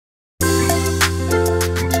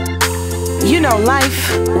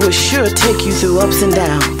Life will sure take you through ups and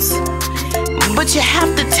downs, but you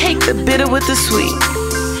have to take the bitter with the sweet.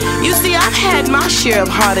 You see, I've had my share of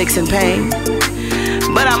heartaches and pain,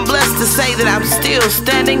 but I'm blessed to say that I'm still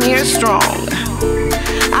standing here strong.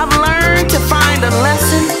 I've learned to find a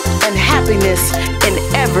lesson and happiness in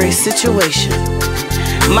every situation.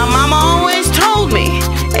 My mama always told me,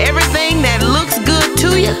 everything that looks good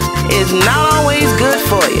to you is not always good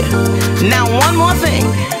for you. Now, one more thing.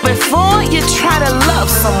 Before you try to love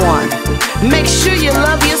someone, make sure you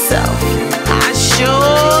love yourself. I sure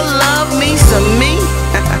love me some me.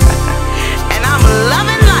 And I'm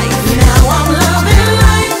loving life. Now I'm loving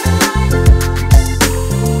life.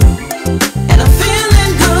 And I'm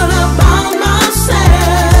feeling good about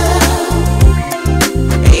myself.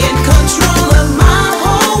 In control of my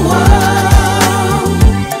whole world.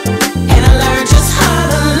 And I learned just how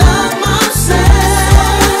to love myself.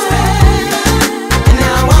 And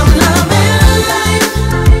now I'm loving life.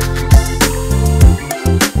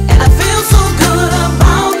 And I feel so good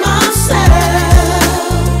about myself.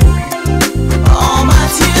 All my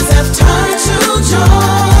tears have turned to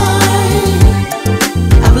joy.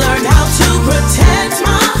 I've learned how to protect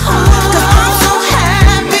my heart. 'Cause I'm so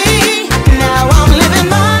happy. Now I'm living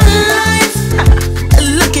my life.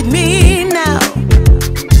 Look at me now.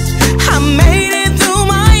 I made it through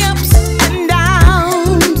my ups and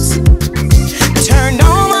downs. Turned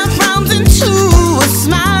all my frowns into a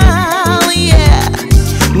smile, yeah.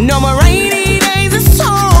 No more rainy days, it's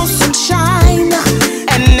all sunshine.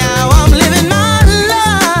 And now I'm living my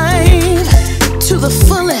life to the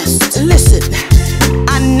fullest. Listen,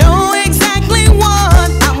 I know exactly what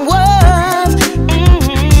I'm worth.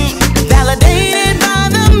 Validated by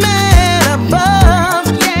the man above.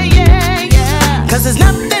 Yeah, yeah, yeah. 'Cause there's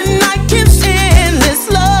nothing like his endless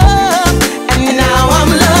love. And now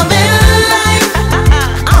I'm loving life.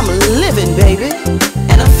 I'm living, baby.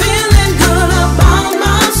 And I'm feeling good about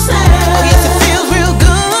myself. Oh, yes, it feels real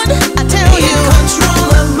good. I tell you. In control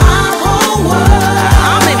of my whole world.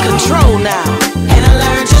 I'm in control now. And I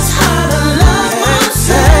learned just how to love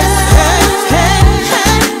myself.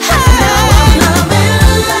 Now I'm loving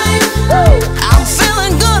life. I'm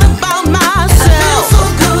feeling good about myself. I feel so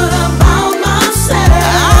good about myself.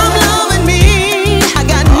 I'm loving me. I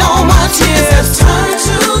got no more tears have turned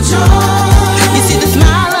to joy. You see the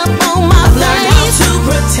smile up on my face. I've learned how to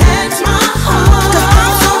protect my heart. 'Cause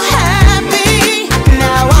I'm so happy.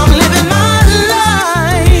 Now I'm living my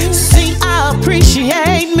life. See, I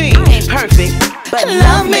appreciate me. I ain't perfect, but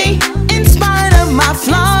love me in spite of my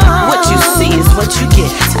flaws. What you see is what you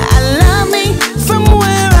get. I love me from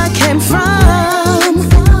where I came from.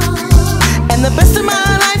 And the best of my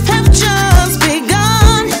life have just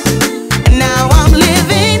begun. And now I'm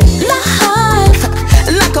living life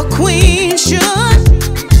like a queen should.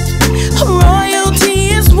 Royalty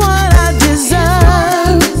is what I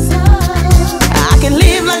deserve. I can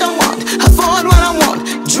live like I want, afford what I want,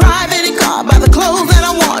 drive any car, buy the clothes that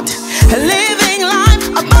I want, living life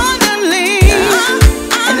abundantly.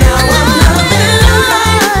 And now I'm loving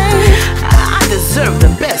life. I deserve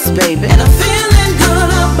the best, baby. And I'm feeling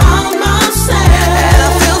good about myself. And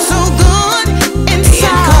I feel so good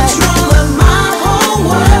inside. In control of my whole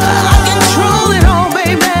world. I control it all,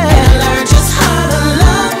 baby. And I learned just how to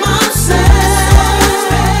love myself.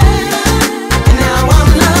 And now I'm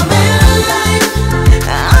loving life.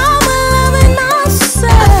 I'm loving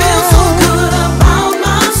myself. I feel so good about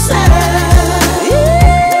myself.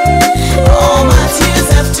 All my tears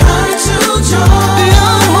have turned to joy. No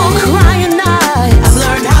more crying nights. I've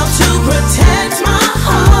learned how to protect my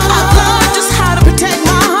heart. I've learned just how to protect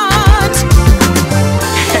my heart.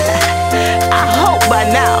 I hope by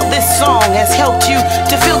now this song has helped you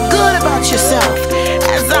to feel good about yourself,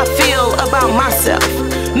 as I feel about myself.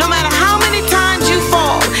 No matter how many times you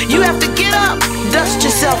fall, you have to get up, dust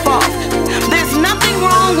yourself off. There's nothing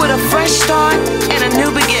wrong with a fresh start and a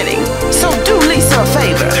new beginning. So do Lysa a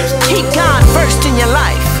favor. Keep God first in your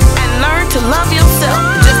life and learn to love yourself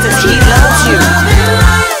just as He loves you.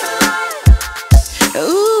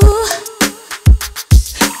 Ooh,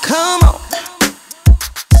 come on,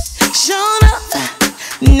 show up.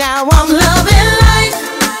 Now I'm